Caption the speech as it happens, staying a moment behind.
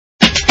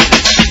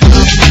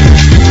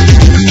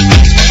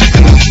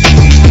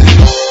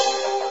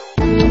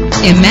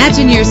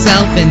Imagine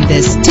yourself in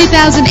this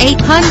 2008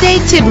 Hyundai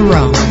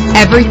Tiburon.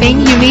 Everything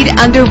you need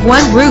under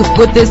one roof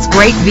with this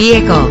great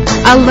vehicle.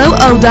 A low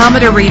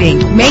odometer reading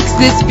makes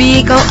this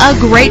vehicle a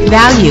great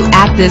value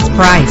at this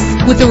price.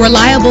 With a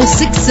reliable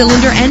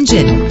 6-cylinder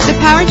engine, the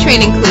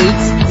powertrain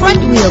includes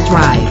front-wheel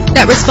drive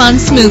that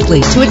responds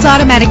smoothly to its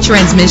automatic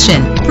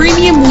transmission.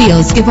 Premium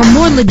wheels give a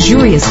more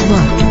luxurious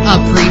look. A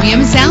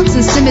premium sound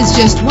system is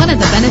just one of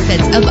the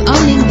benefits of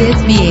owning this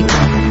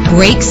vehicle.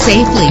 Brake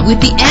safely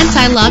with the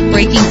anti-lock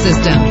braking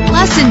system.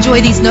 Plus,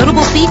 enjoy these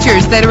notable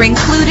features that are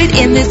included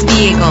in this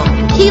vehicle: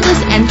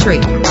 keyless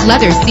entry,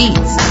 leather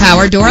seats,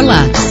 power door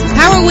locks,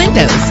 power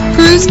windows,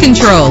 cruise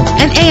control,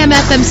 an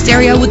AM/FM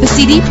stereo with a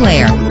CD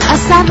player, a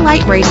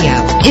satellite radio.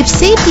 If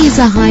safety is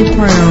a high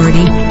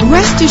priority,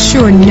 rest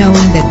assured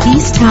knowing that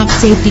these top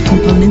safety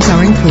components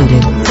are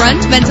included: front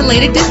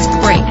ventilated disc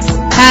brakes,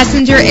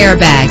 passenger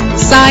airbag,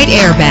 side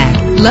airbag,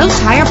 low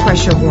tire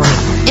pressure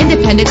warning,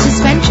 independent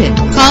suspension.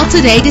 Call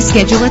today to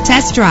schedule a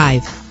test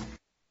drive.